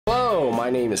Hello,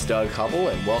 my name is Doug Hubble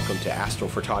and welcome to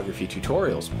Astrophotography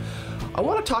Tutorials. I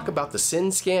want to talk about the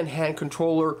SynScan Hand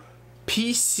Controller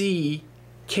PC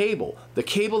cable, the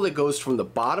cable that goes from the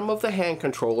bottom of the hand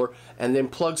controller and then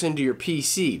plugs into your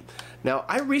PC. Now,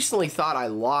 I recently thought I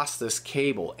lost this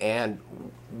cable, and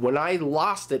when I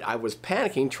lost it, I was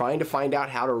panicking trying to find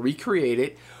out how to recreate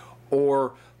it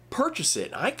or purchase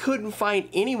it. I couldn't find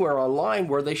anywhere online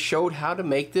where they showed how to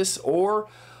make this or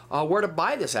where to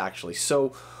buy this actually.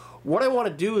 So what I want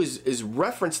to do is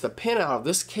reference the pin out of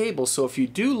this cable, so if you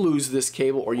do lose this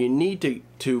cable or you need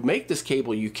to make this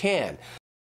cable, you can.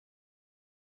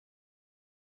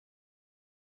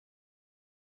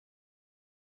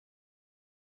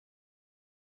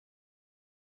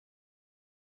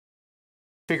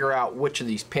 Figure out which of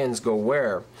these pins go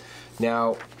where.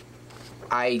 Now,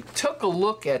 I took a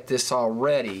look at this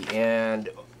already, and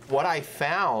what I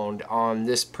found on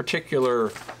this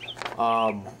particular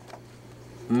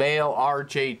male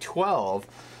RJ12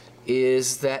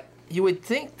 is that you would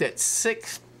think that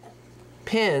 6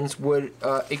 pins would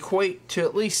equate to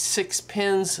at least 6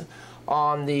 pins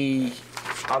on the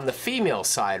female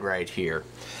side right here.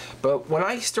 But when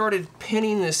I started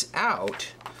pinning this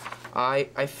out,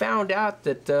 I found out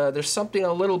that there's something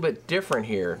a little bit different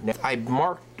here. Now, I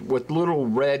marked with little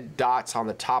red dots on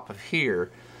the top of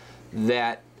here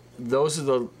that those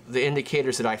are the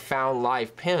indicators that I found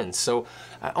live pins. So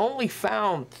I only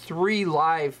found 3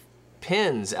 live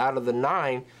pins out of the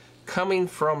 9 coming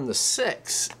from the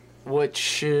 6,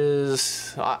 which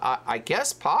is, I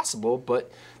guess, possible,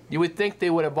 but you would think they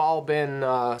would have all been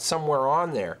somewhere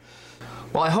on there.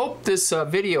 Well, I hope this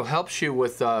video helps you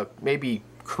with maybe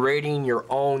creating your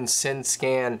own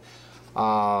SynScan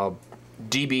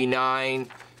DB9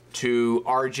 to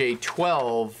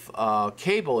RJ12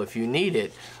 cable if you need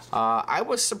it. I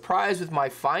was surprised with my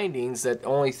findings that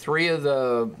only 3 of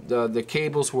the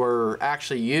cables were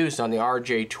actually used on the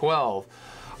RJ12.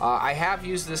 I have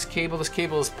used this cable. This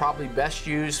cable is probably best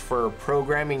used for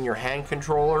programming your hand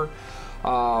controller.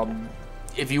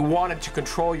 If you wanted to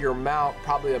control your mount,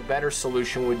 probably a better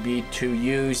solution would be to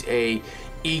use a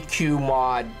EQ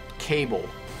mod cable.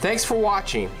 Thanks for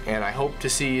watching, and I hope to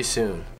see you soon.